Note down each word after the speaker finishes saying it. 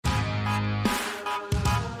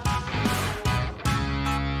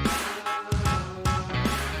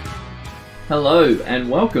Hello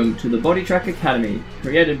and welcome to the Body Track Academy,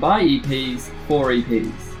 created by EPs for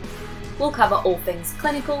EPs. We'll cover all things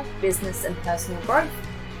clinical, business and personal growth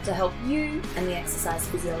to help you and the exercise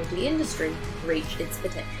physiology industry reach its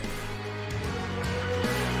potential.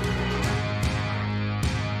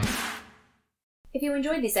 If you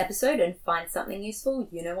enjoyed this episode and find something useful,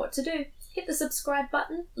 you know what to do. Hit the subscribe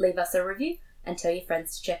button, leave us a review and tell your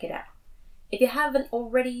friends to check it out. If you haven't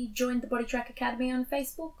already joined the Body Track Academy on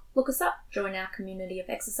Facebook, look us up, join our community of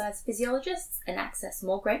exercise physiologists and access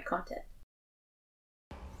more great content.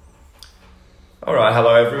 Alright,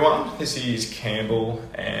 hello everyone. This is Campbell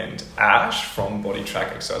and Ash from Body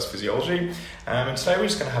Track Exercise Physiology. And today we're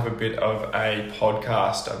just going to have a bit of a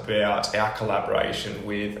podcast about our collaboration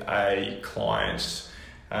with a client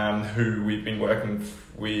who we've been working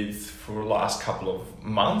with for the last couple of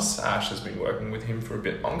months. Ash has been working with him for a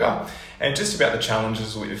bit longer, and just about the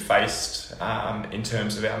challenges we've faced in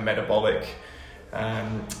terms of our metabolic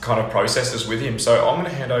kind of processes with him. So I'm going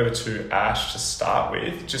to hand over to Ash to start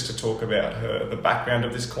with, just to talk about the background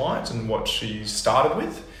of this client and what she started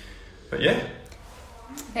with. But yeah.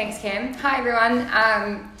 Thanks, Cam. Hi,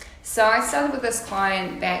 everyone. So I started with this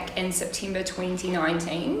client back in September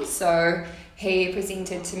 2019. So he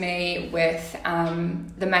presented to me with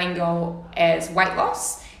the main goal as weight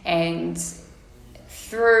loss, and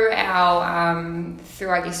through our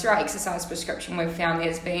exercise prescription, we've found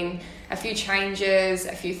there's been a few changes,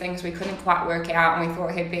 a few things we couldn't quite work out, and we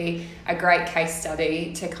thought it'd be a great case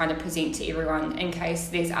study to kind of present to everyone in case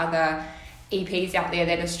there's other EPs out there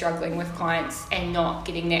that are struggling with clients and not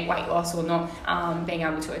getting that weight loss or not being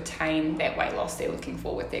able to attain that weight loss they're looking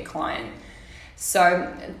for with their client.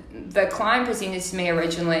 So the client presented to me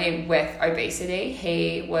originally with obesity.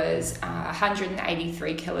 He was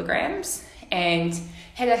 183 kilograms and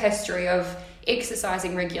had a history of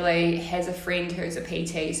exercising regularly, has a friend who's a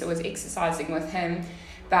PT, so was exercising with him,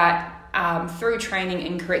 but through training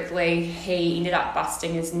incorrectly, he ended up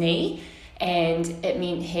busting his knee, and it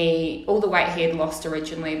meant all the weight he had lost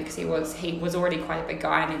originally, because he was already quite a big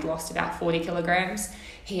guy and he'd lost about 40 kilograms.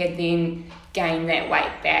 He had then gained that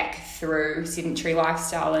weight back through sedentary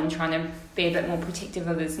lifestyle and trying to be a bit more protective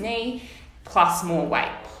of his knee, plus more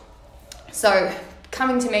weight. So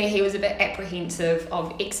coming to me, he was a bit apprehensive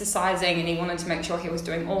of exercising, and he wanted to make sure he was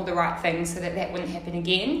doing all the right things so that wouldn't happen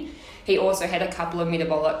again. He also had a couple of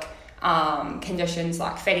metabolic conditions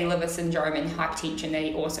like fatty liver syndrome and hypertension that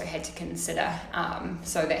he also had to consider,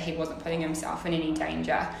 so that he wasn't putting himself in any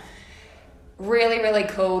danger. Really, really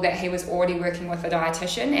cool that he was already working with a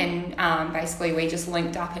dietitian, and basically we just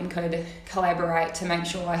linked up and could collaborate to make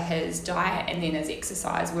sure his diet and then his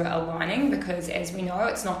exercise were aligning, because as we know,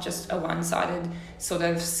 it's not just a one-sided sort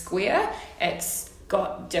of square, it's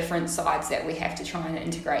got different sides that we have to try and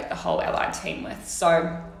integrate the whole allied team with.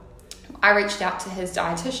 So I reached out to his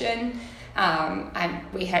dietitian,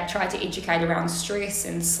 and we had tried to educate around stress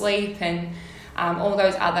and sleep and all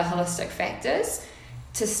those other holistic factors.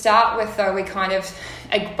 To start with, though, we kind of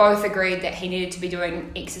both agreed that he needed to be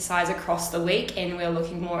doing exercise across the week, and we're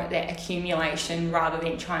looking more at that accumulation rather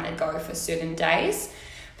than trying to go for certain days.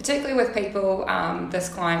 Particularly with people, this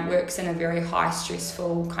client works in a very high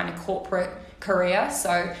stressful kind of corporate career,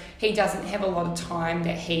 so he doesn't have a lot of time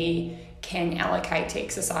that he can allocate to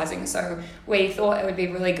exercising. So we thought it would be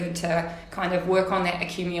really good to kind of work on that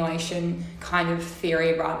accumulation kind of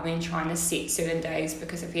theory rather than trying to set certain days,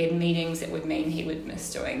 because if he had meetings, it would mean he would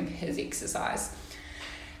miss doing his exercise.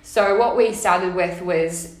 So what we started with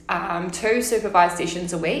was 2 supervised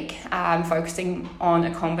sessions a week, focusing on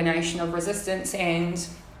a combination of resistance and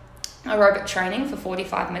aerobic training for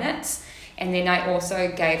 45 minutes. And then I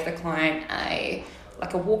also gave the client a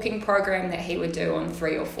walking program that he would do on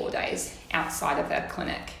 3 or 4 days outside of the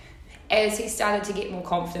clinic. As he started to get more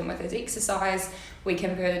confident with his exercise, we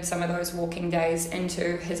converted some of those walking days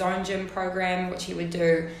into his own gym program, which he would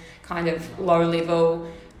do kind of low-level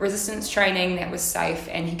resistance training that was safe,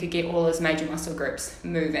 and he could get all his major muscle groups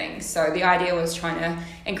moving. So the idea was trying to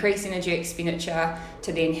increase energy expenditure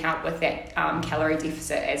to then help with that calorie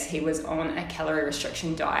deficit, as he was on a calorie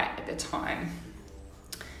restriction diet at the time.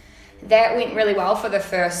 That went really well for the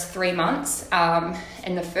first 3 months.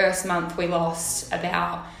 In the first month, we lost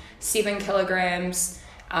about 7 kilograms.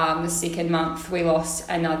 The second month, we lost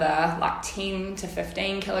another 10 to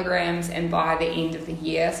 15 kilograms. And by the end of the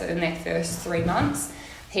year, so in that first 3 months,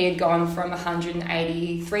 he had gone from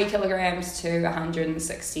 183 kilograms to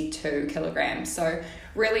 162 kilograms. So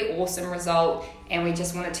really awesome result. And we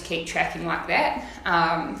just wanted to keep tracking like that.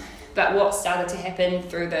 But what started to happen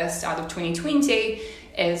through the start of 2020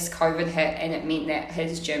 is COVID hit, and it meant that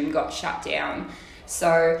his gym got shut down.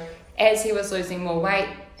 So as he was losing more weight,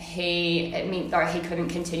 it meant though he couldn't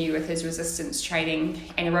continue with his resistance training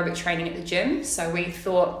and aerobic training at the gym. So we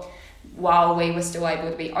thought, while we were still able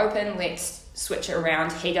to be open, let's switch it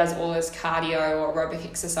around. He does all his cardio or aerobic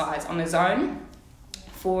exercise on his own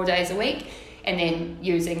 4 days a week, and then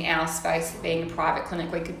using our space, being a private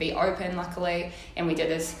clinic, we could be open luckily, and we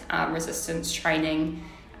did his resistance training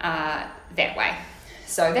that way.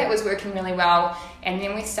 So that was working really well, and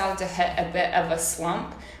then we started to hit a bit of a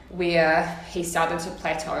slump where he started to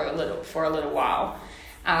plateau for a little while.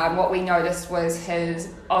 What we noticed was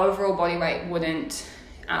his overall body weight wouldn't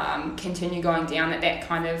continue going down at that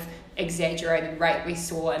kind of exaggerated rate we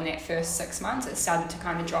saw in that first 6 months. It started to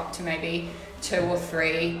kind of drop to maybe 2 or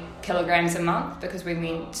 3 kilograms a month, because we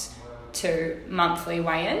went to monthly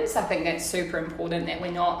weigh-ins. I think that's super important, that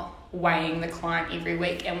we're not weighing the client every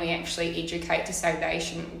week, and we actually educate to say they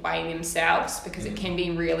shouldn't weigh themselves, because it can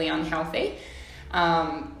be really unhealthy.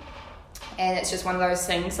 And it's just one of those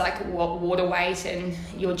things, like water weight and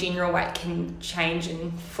your general weight can change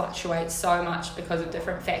and fluctuate so much because of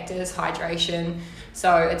different factors, hydration.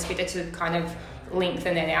 So it's better to kind of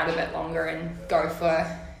lengthen that out a bit longer and go for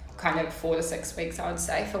kind of 4 to 6 weeks, I would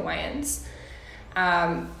say, for weigh-ins.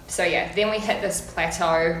 So yeah, then we hit this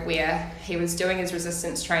plateau where he was doing his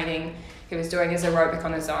resistance training, he was doing his aerobic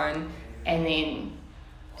on his own, and then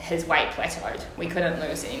his weight plateaued. We couldn't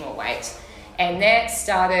lose any more weight. And that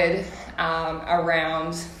started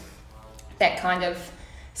around that kind of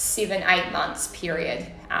 7-8 months period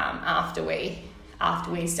after we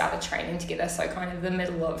started training together, so kind of the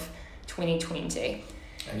middle of 2020.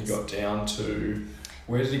 And he got down to,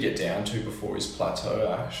 where did he get down to before his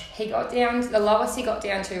plateau, Ash? He got down, the lowest he got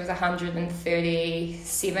down to was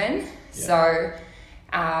 137. Yeah. So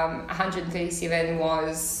 137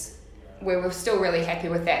 was, we were still really happy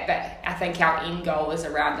with that, but I think our end goal was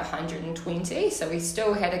around 120, so we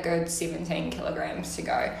still had a good 17 kilograms to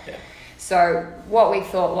go. Yeah. So what we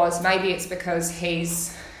thought was, maybe it's because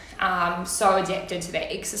he's so adapted to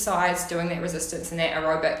that exercise, doing that resistance and that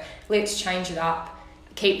aerobic. Let's change it up,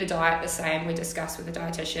 keep the diet the same, we discussed with the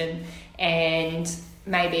dietitian, and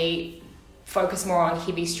maybe focus more on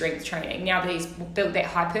heavy strength training. Now that he's built that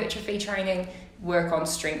hypertrophy training, work on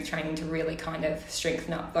strength training to really kind of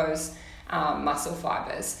strengthen up those muscle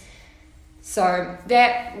fibers. So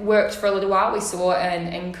that worked for a little while. We saw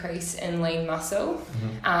an increase in lean muscle.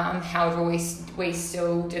 Mm-hmm. However, we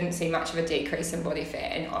still didn't see much of a decrease in body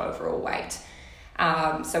fat and overall weight.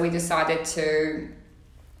 So we decided to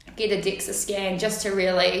get a DEXA scan, just to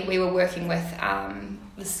really, we were working with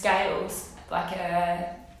the scales, like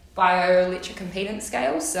a bioelectric impedance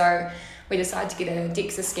scale. So we decided to get a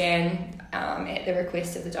DEXA scan at the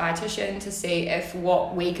request of the dietitian to see if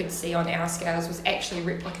what we could see on our scales was actually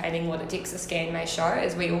replicating what a DEXA scan may show.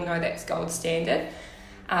 As we all know, that's gold standard.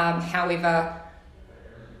 However,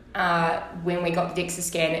 when we got the DEXA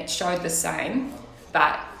scan, it showed the same,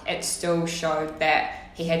 but it still showed that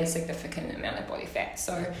he had a significant amount of body fat.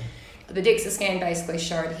 So the DEXA scan basically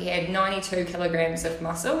showed he had 92 kilograms of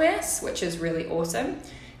muscle mass, which is really awesome,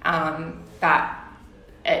 but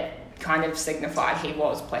it kind of signified he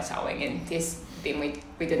was plateauing, and then we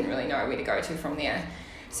didn't really know where to go to from there.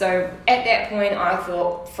 So at that point, I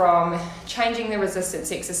thought, from changing the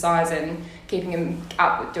resistance exercise and keeping him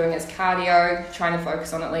up with doing his cardio, trying to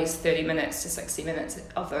focus on at least 30 minutes to 60 minutes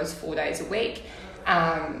of those 4 days a week,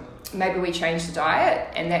 maybe we changed the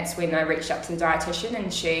diet. And that's when I reached out to the dietitian,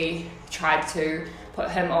 and she tried to put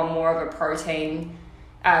him on more of a protein,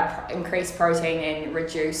 increase protein and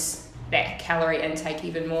reduce that calorie intake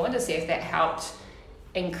even more, to see if that helped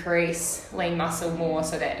increase lean muscle more,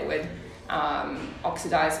 so that it would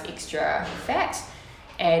oxidize extra fat.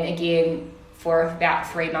 And again, for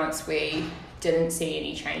about 3 months we didn't see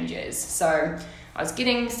any changes. So I was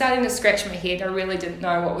starting to scratch my head. I really didn't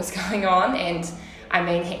know what was going on, and I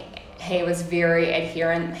mean, he was very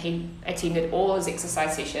adherent. He attended all his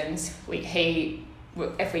exercise sessions.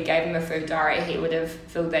 If we gave him a food diary, he would have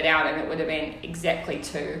filled that out, and it would have been exactly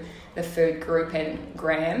to the food group and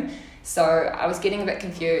gram. So I was getting a bit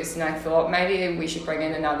confused, and I thought maybe we should bring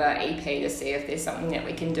in another EP to see if there's something that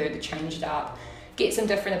we can do to change it up, get some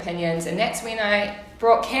different opinions. And that's when I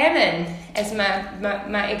brought Cam in as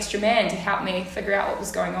my extra man to help me figure out what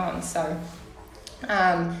was going on. So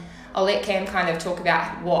I'll let Cam kind of talk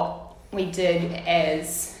about what we did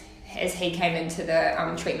as he came into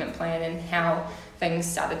the treatment plan and how things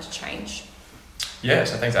started to change. Yeah,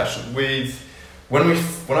 so thanks, Ash. When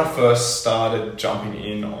I first started jumping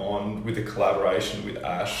in on with the collaboration with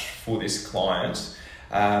Ash for this client,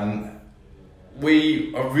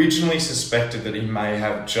 we originally suspected that he may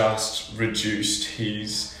have just reduced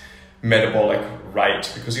his metabolic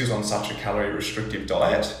rate because he was on such a calorie restrictive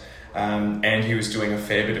diet. And he was doing a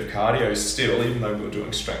fair bit of cardio still, even though we were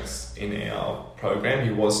doing strength in our program.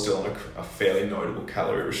 He was still on a fairly notable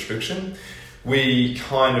calorie restriction. We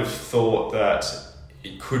kind of thought that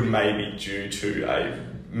it could maybe due to a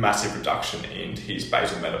massive reduction in his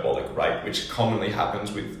basal metabolic rate, which commonly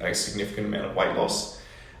happens with a significant amount of weight loss.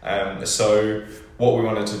 So what we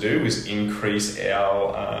wanted to do was increase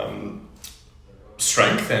our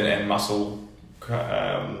strength and muscle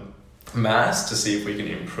mass to see if we can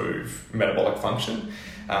improve metabolic function,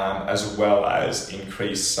 as well as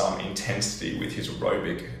increase some intensity with his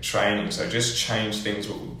aerobic training. So just change things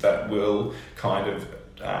that will kind of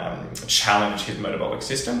challenge his metabolic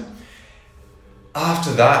system.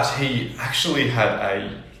 After that, he actually had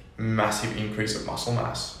a massive increase of muscle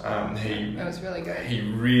mass. It was really good. He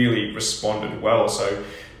really responded well. So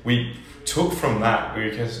we took from that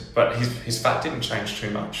but his fat didn't change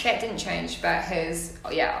too much. That didn't change, but his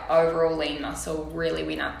overall lean muscle really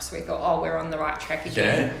went up. So we thought, we're on the right track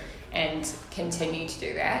again, and continue to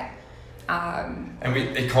do that. And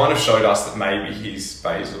it kind of showed us that maybe his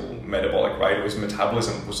basal metabolic rate or his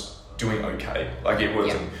metabolism was doing okay. Like it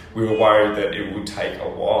wasn't. We were worried that it would take a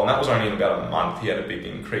while, and that was only in about a month. He had a big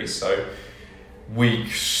increase, so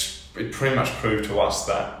it pretty much proved to us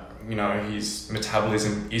that his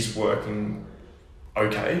metabolism is working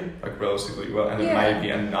okay, like relatively well, and it may be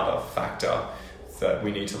another factor that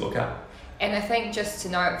we need to look at. And I think just to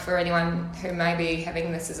note for anyone who may be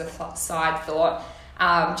having this as a side thought,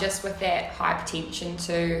 just with that hypertension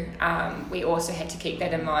too, we also had to keep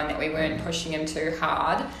that in mind, that we weren't pushing him too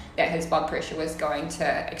hard, that his blood pressure was going to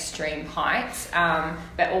extreme heights.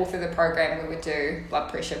 But all through the program we would do blood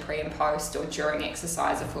pressure pre and post or during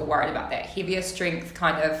exercise if we're worried about that heavier strength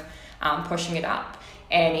kind of pushing it up.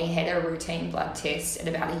 And he had a routine blood test at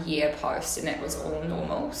about a year post, and that was all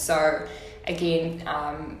normal. So again,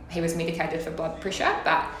 he was medicated for blood pressure,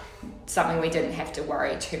 but something we didn't have to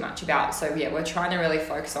worry too much about. So we're trying to really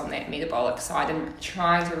focus on that metabolic side and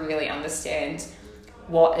trying to really understand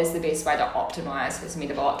what is the best way to optimize his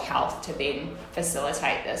metabolic health to then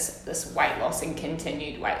facilitate this weight loss and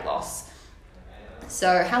continued weight loss.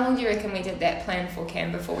 So how long do you reckon we did that plan for,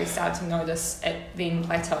 Cam, before we started to notice it then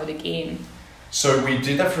plateaued again? So we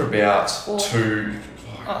did that for about two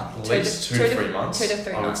to 3 months. 2 to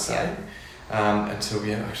 3 I months, would say.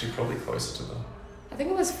 Until actually probably closer to I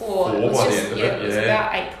think it was 4. It was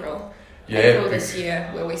about April. April this year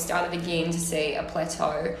where we started again to see a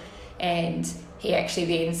plateau, and he actually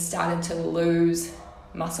then started to lose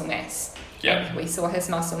muscle mass. And we saw his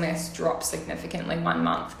muscle mass drop significantly 1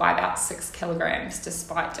 month by about 6 kilograms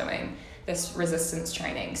despite doing this resistance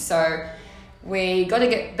training. So we got to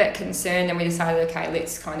get a bit concerned, and we decided, okay,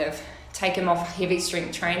 let's kind of take him off heavy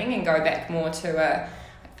strength training and go back more to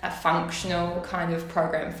a functional kind of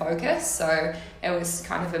program focus. So it was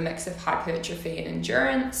kind of a mix of hypertrophy and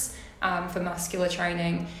endurance for muscular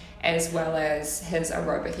training, as well as his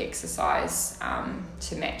aerobic exercise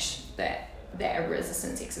to match that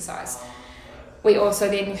resistance exercise. We also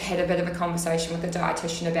then had a bit of a conversation with the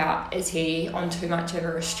dietitian about, is he on too much of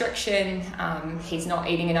a restriction? He's not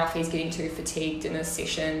eating enough, he's getting too fatigued in his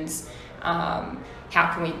sessions.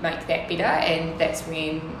 How can we make that better? And that's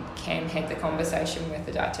when Cam had the conversation with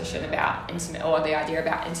the dietitian about the idea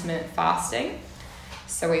about intermittent fasting.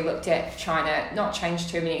 So we looked at trying to not change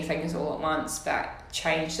too many things all at once, but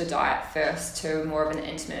change the diet first to more of an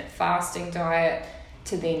intermittent fasting diet,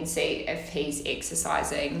 to then see if he's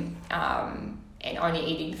exercising and only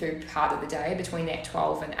eating food part of the day between that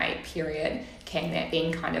 12 and 8 period. Can that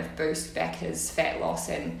then kind of boost back his fat loss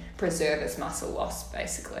and preserve his muscle loss,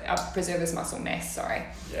 basically? Preserve his muscle mass, sorry.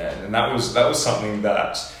 Yeah, and that was something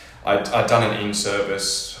that I'd done an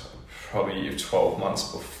in-service probably 12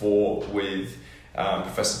 months before with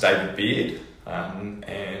Professor David Beard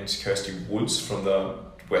and Kirsty Woods from the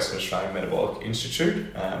Western Australian Metabolic Institute.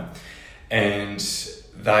 And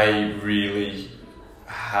they really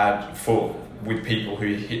had, with people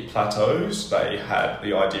who hit plateaus, they had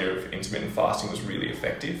the idea of intermittent fasting was really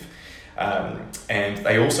effective. And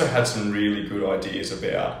they also had some really good ideas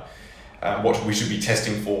about what we should be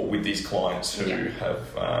testing for with these clients who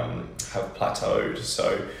have plateaued.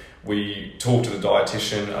 So we talked to the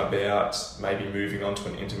dietitian about maybe moving on to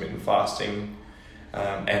an intermittent fasting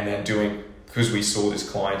and then doing, because we saw this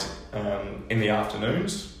client in the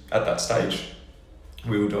afternoons at that stage,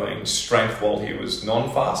 we were doing strength while he was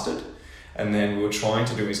non-fasted, and then we were trying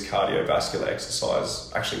to do his cardiovascular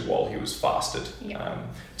exercise actually while he was fasted,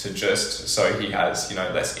 to just so he has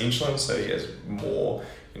less insulin, so he has more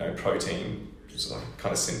protein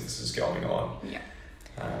kind of synthesis going on.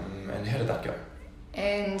 And how did that go?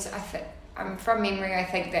 And from memory, I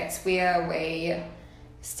think that's where we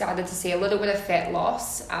started to see a little bit of fat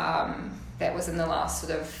loss. That was in the last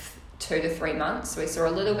sort of 2 to 3 months. So we saw a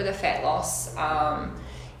little bit of fat loss,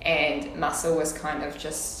 and muscle was kind of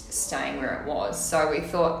just staying where it was. So we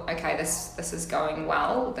thought, okay, this is going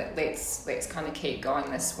well, but let's kind of keep going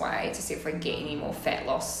this way to see if we can get any more fat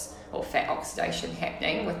loss or fat oxidation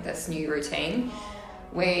happening with this new routine.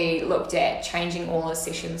 We looked at changing all his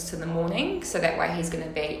sessions to the morning, so that way he's going to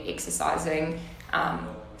be exercising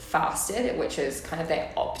fasted, which is kind of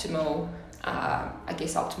that optimal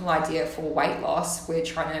idea for weight loss. We're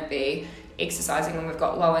trying to be exercising when we've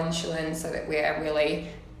got low insulin, so that we're really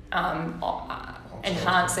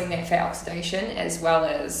enhancing that fat oxidation, as well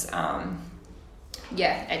as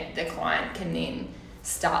the client can then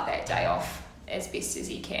start that day off as best as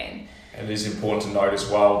he can. And it is important to note as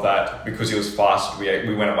well that because he was fasted,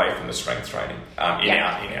 we went away from the strength training.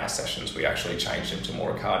 In our sessions, we actually changed him to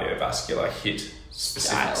more a cardiovascular HIIT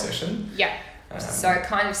specific session. Yeah. So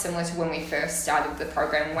kind of similar to when we first started the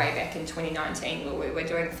program way back in 2019, where we were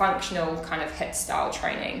doing functional kind of HIIT style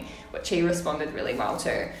training, which he responded really well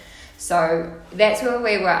to. So that's where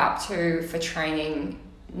we were up to for training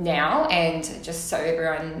now. And just so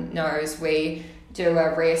everyone knows, we do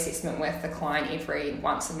a reassessment with the client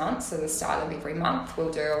once a month. So the start of every month,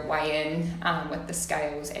 we'll do a weigh-in with the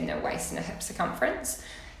scales and the waist and the hip circumference.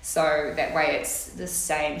 So that way it's the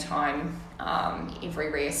same time every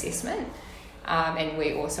reassessment. And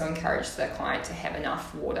we also encourage the client to have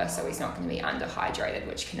enough water, so he's not going to be underhydrated,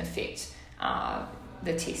 which can affect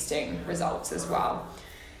the testing results as well.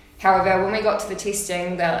 However, when we got to the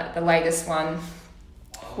testing, the latest one,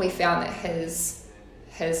 we found that his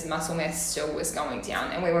muscle mass still was going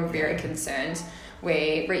down, and we were very concerned.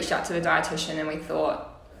 We reached out to the dietitian and we thought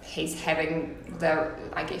he's having the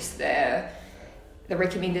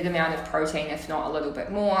recommended amount of protein, if not a little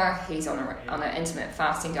bit more. He's on an intermittent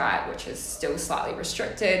fasting diet, which is still slightly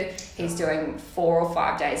restricted. He's doing 4 or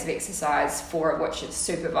 5 days of exercise, 4 of which is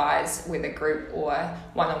supervised with a group or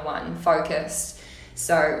one-on-one focused.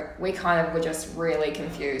 So we kind of were just really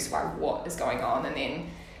confused by what is going on. And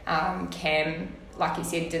then Cam, like he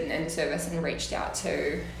said, did an in-service and reached out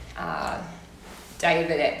to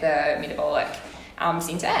David at the metabolic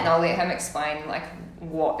centre, and I'll let him explain like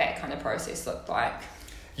what that kind of process looked like.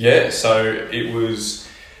 Yeah, so it was,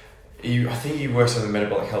 I think he works in the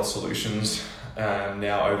Metabolic Health Solutions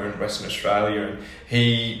now over in Western Australia,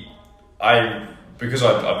 and because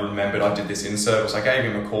I remembered I did this in-service, I gave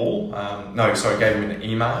him a call, gave him an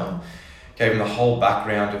email, gave him the whole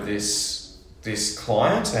background of this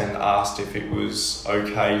client and asked if it was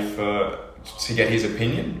okay to get his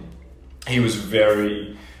opinion. He was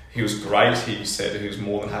great. He said he was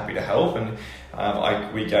more than happy to help, and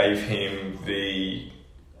we gave him the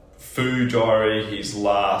food diary, his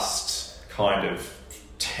last kind of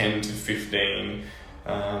 10 to 15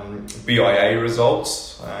 BIA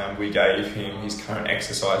results. We gave him his current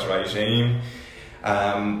exercise regime,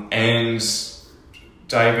 and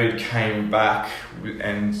David came back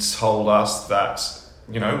and told us that,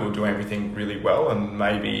 we'll do everything really well, and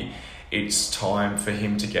maybe it's time for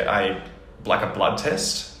him to get a blood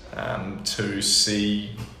test to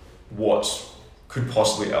see what could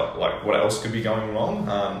possibly, what else could be going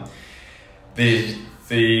wrong.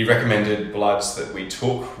 The recommended bloods that we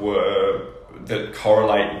took that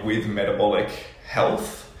correlate with metabolic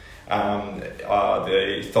health are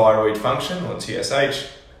the thyroid function, or TSH.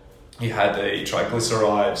 You had the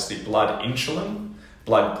triglycerides, the blood insulin,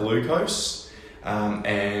 blood glucose,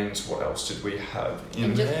 and what else did we have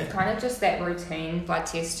in there? Kind of just that routine blood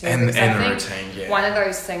test too. And the routine, yeah. One of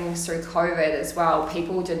those things through COVID as well,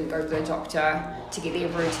 people didn't go to the doctor to get their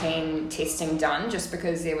routine testing done just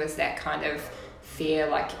because there was that kind of fear,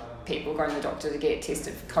 like people going to the doctor to get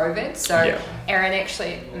tested for COVID. So Aaron our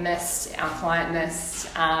client missed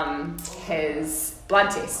his blood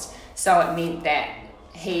test. So it meant that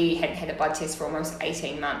he hadn't had a blood test for almost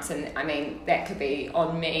 18 months. And I mean, that could be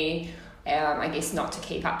on me, I guess, not to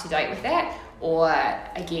keep up to date with that, or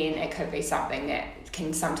again, it could be something that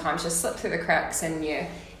can sometimes just slip through the cracks and you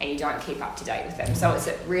don't keep up to date with them. So it's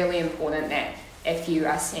really important that if you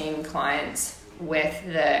are seeing clients with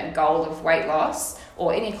the goal of weight loss,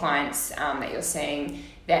 or any clients that you're seeing,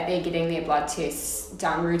 that they're getting their blood tests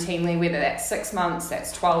done routinely, whether that's 6 months,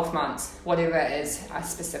 that's 12 months, whatever is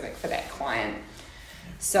specific for that client.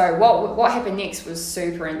 So what happened next was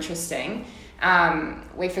super interesting.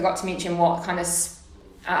 We forgot to mention what kind of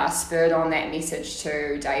spurred on that message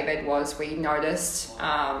to David was we noticed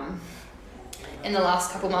in the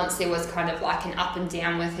last couple of months there was kind of like an up and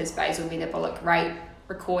down with his basal metabolic rate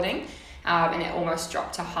recording, and it almost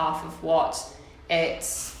dropped to half of what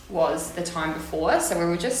it was the time before. So we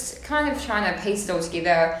were just kind of trying to piece it all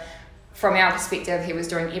together. From our perspective, he was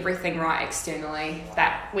doing everything right externally,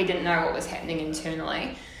 but we didn't know what was happening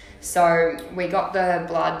internally. So we got the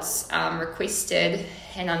bloods requested,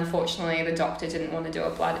 and unfortunately the doctor didn't want to do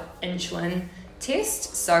a blood insulin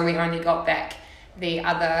test, so we only got back the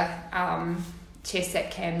other test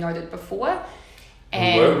that Cam noted before.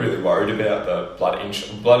 And we were really worried about the blood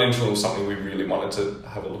insulin. Blood insulin was something we really wanted to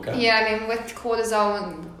have a look at. Yeah, I mean, with cortisol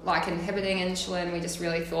and like inhibiting insulin, we just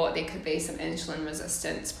really thought there could be some insulin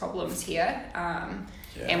resistance problems here.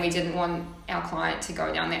 And we didn't want our client to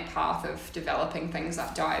go down that path of developing things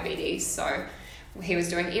like diabetes. So he was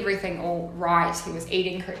doing everything all right. He was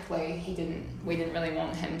eating correctly. We didn't really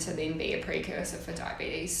want him to then be a precursor for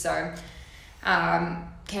diabetes. So,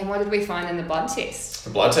 Cam, what did we find in the blood test?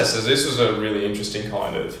 The blood test. So this was a really interesting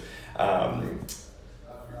kind of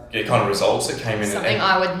results that came in. Something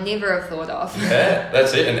I would never have thought of. Yeah,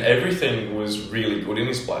 that's it. And everything was really good in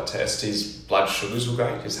his blood test. His blood sugars were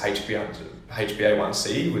great. His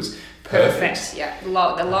HbA1c was perfect. Yeah, the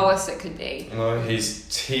lowest it could be. His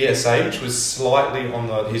TSH was slightly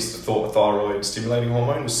on his thyroid stimulating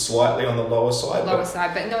hormone was slightly on the lower side.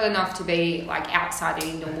 But not enough to be like outside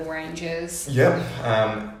any normal ranges.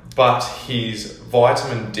 Yeah, but his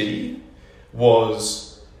vitamin D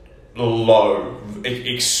was low,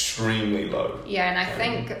 extremely low. Yeah, and I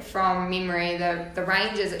think from memory, the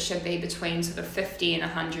ranges it should be between sort of 50 and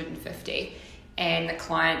 150. And the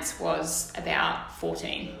client's was about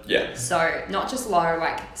 14. Yeah. So not just low,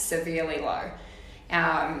 like severely low.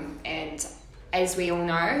 And as we all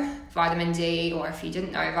know, vitamin D, or if you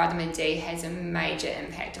didn't know, vitamin D has a major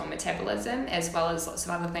impact on metabolism, as well as lots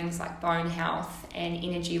of other things like bone health and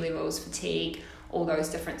energy levels, fatigue, all those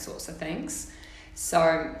different sorts of things.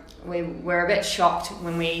 So we were a bit shocked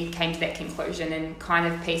when we came to that conclusion and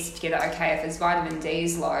kind of pieced together, okay, if his vitamin D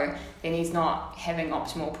is low, then he's not having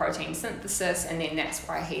optimal protein synthesis, and then that's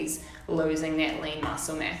why he's losing that lean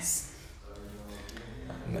muscle mass.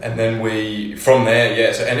 And then from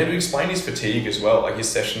there, and it would explain his fatigue as well, like his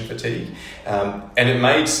session fatigue. And it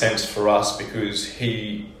made sense for us because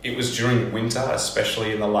it was during winter,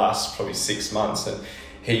 especially in the last probably 6 months, and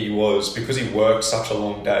because he worked such a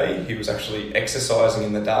long day, he was actually exercising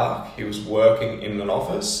in the dark, he was working in an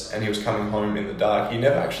office, and he was coming home in the dark. He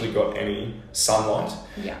never actually got any sunlight.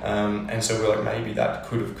 Yeah. And so we're like, maybe that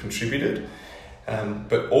could have contributed.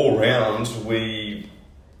 But all round, we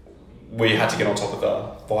had to get on top of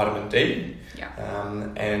the vitamin D. Yeah.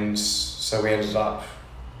 And so we ended up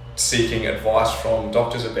seeking advice from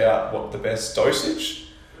doctors about what the best dosage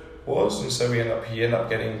was. And so he ended up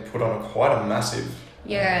getting put on quite a massive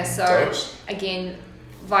dose. Again,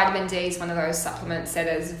 vitamin D is one of those supplements that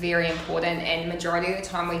is very important, and majority of the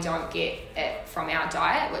time we don't get it from our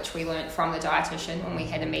diet, which we learnt from the dietitian when we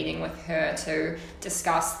had a meeting with her to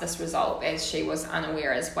discuss this result, as she was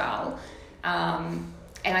unaware as well. And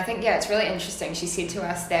I think, it's really interesting. She said to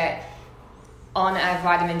us that on a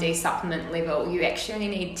vitamin D supplement level, you actually only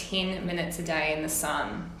need 10 minutes a day in the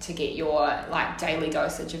sun to get your daily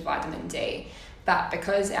dosage of vitamin D. But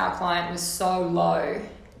because our client was so low,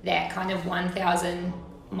 that kind of 1,000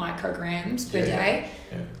 micrograms per day,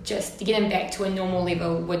 just to get him back to a normal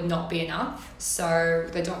level would not be enough. So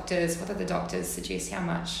what did the doctors suggest? How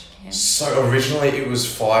much? Yeah. So originally it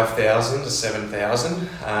was 5,000 to 7,000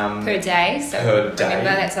 per day. So per day.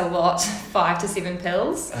 Remember, that's a lot. 5 to 7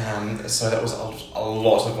 pills. So that was a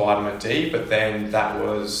lot of vitamin D, but then that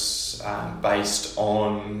was based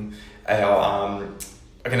on our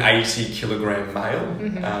an 80 kilogram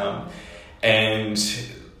male, and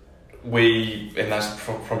that's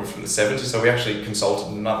probably from the 70s. So we actually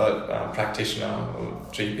consulted another practitioner or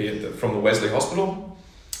GP from the Wesley Hospital,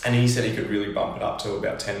 and he said he could really bump it up to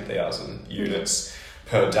about 10,000 units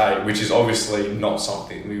per day, which is obviously not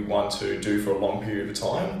something we want to do for a long period of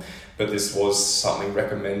time, but this was something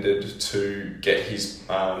recommended to get his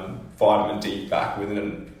vitamin D back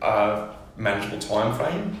within a manageable time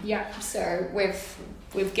frame. Yeah, so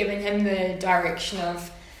we've given him the direction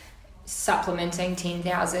of supplementing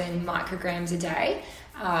 10,000 micrograms a day,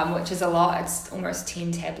 which is a lot. It's almost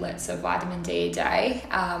 10 tablets of vitamin D a day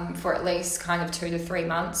for at least kind of 2 to 3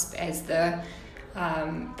 months, as the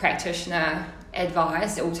practitioner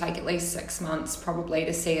advised. It will take at least 6 months probably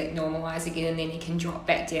to see it normalize again, and then he can drop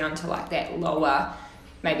back down to that lower,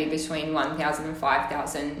 maybe between 1,000 and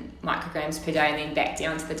 5,000 micrograms per day, and then back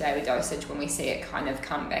down to the daily dosage when we see it kind of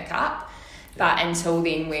come back up. But until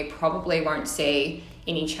then, we probably won't see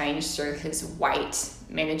any change through his weight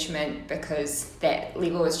management, because that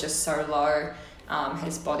level is just so low.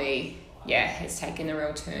 His body, has taken a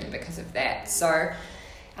real turn because of that. So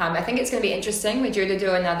I think it's going to be interesting. We're due to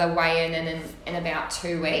do another weigh-in in about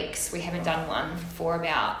 2 weeks. We haven't done one for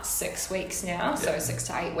about 6 weeks now, so 6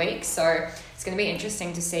 to 8 weeks. So it's going to be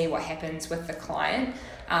interesting to see what happens with the client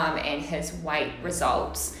and his weight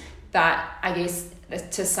results. But I guess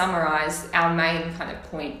to summarise, our main kind of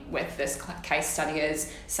point with this case study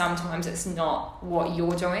is sometimes it's not what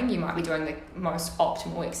you're doing. You might be doing the most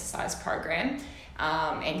optimal exercise program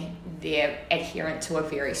and they're adherent to a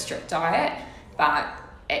very strict diet, but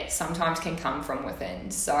it sometimes can come from within.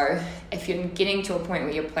 So if you're getting to a point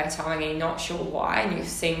where you're plateauing and you're not sure why and you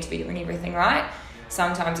seem to be doing everything right,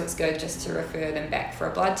 sometimes it's good just to refer them back for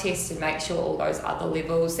a blood test and make sure all those other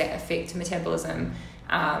levels that affect metabolism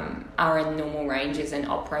are in normal ranges and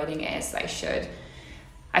operating as they should.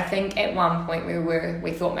 I think at one point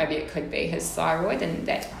we thought maybe it could be his thyroid and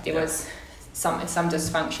that there was some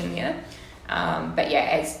dysfunction there. But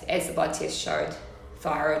yeah, as the blood test showed,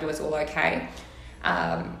 thyroid was all okay.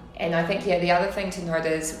 And I think, the other thing to note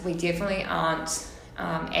is we definitely aren't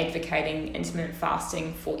advocating intermittent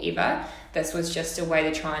fasting forever. This was just a way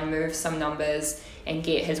to try and move some numbers and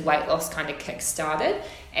get his weight loss kind of kick-started.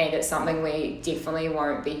 And it's something we definitely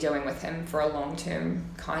won't be doing with him for a long-term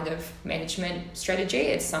kind of management strategy.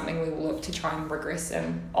 It's something we will look to try and progress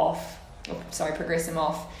him off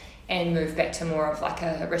and move back to more of like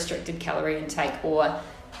a restricted calorie intake or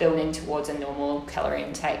building towards a normal calorie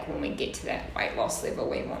intake when we get to that weight loss level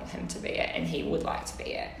we want him to be at and he would like to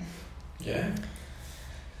be at. Yeah.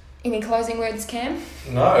 Any closing words, Cam?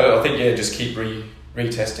 No, I think just keep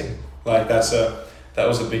retesting. Like that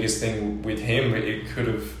was the biggest thing with him.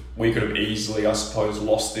 We could have easily, I suppose,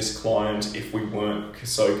 lost this client if we weren't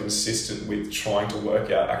so consistent with trying to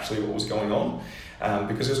work out actually what was going on.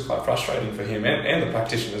 Because it was quite frustrating for him and the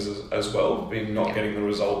practitioners as well, not getting the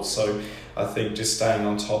results. So I think just staying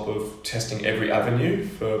on top of testing every avenue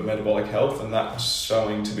for metabolic health, and that was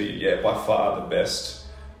showing to be by far the best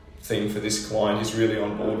thing for this client. He's really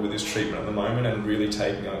on board with his treatment at the moment and really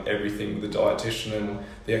taking on everything the dietitian and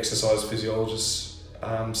the exercise physiologist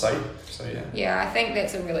say. So I think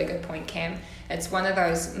that's a really good point, Cam. It's one of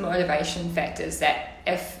those motivation factors that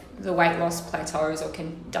if the weight loss plateaus or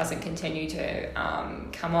doesn't continue to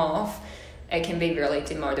come off, it can be really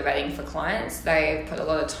demotivating for clients. They put a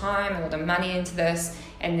lot of time, a lot of money into this,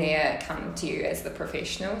 and they come to you as the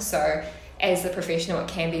professional. So as the professional, it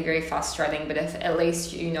can be very frustrating, but if at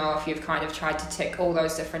least if you've kind of tried to tick all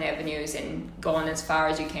those different avenues and gone as far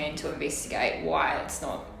as you can to investigate why it's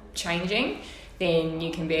not changing, then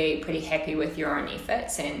you can be pretty happy with your own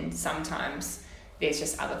efforts, and sometimes there's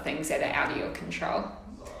just other things that are out of your control.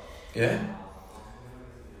 Yeah.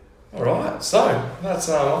 All right, so that's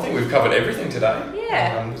I think we've covered everything today.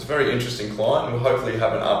 Yeah. It's a very interesting client, and we'll hopefully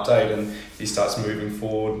have an update and he starts moving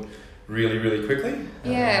forward really, really quickly.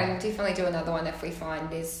 Yeah, we'll definitely do another one if we find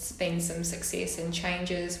there's been some success and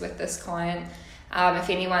changes with this client. If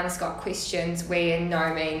anyone's got questions, we in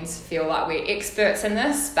no means feel like we're experts in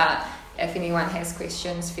this, but if anyone has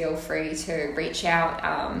questions, feel free to reach out.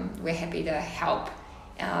 We're happy to help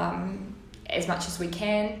as much as we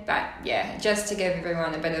can, but just to give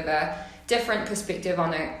everyone a bit of a different perspective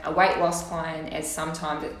on a weight loss client, as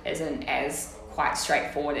sometimes it isn't as quite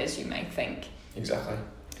straightforward as you may think. Exactly.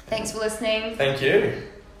 Thanks for listening. Thank you.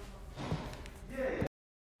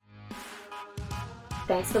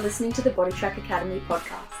 Thanks for listening to the Body Track Academy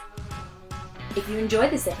podcast. If you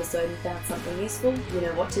enjoyed this episode and found something useful, you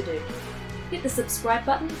know what to do. Hit the subscribe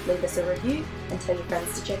button, leave us a review, and tell your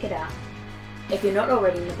friends to check it out. If you're not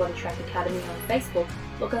already in the Body Track Academy on Facebook,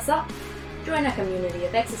 look us up. Join our community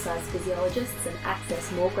of exercise physiologists and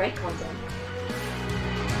access more great content.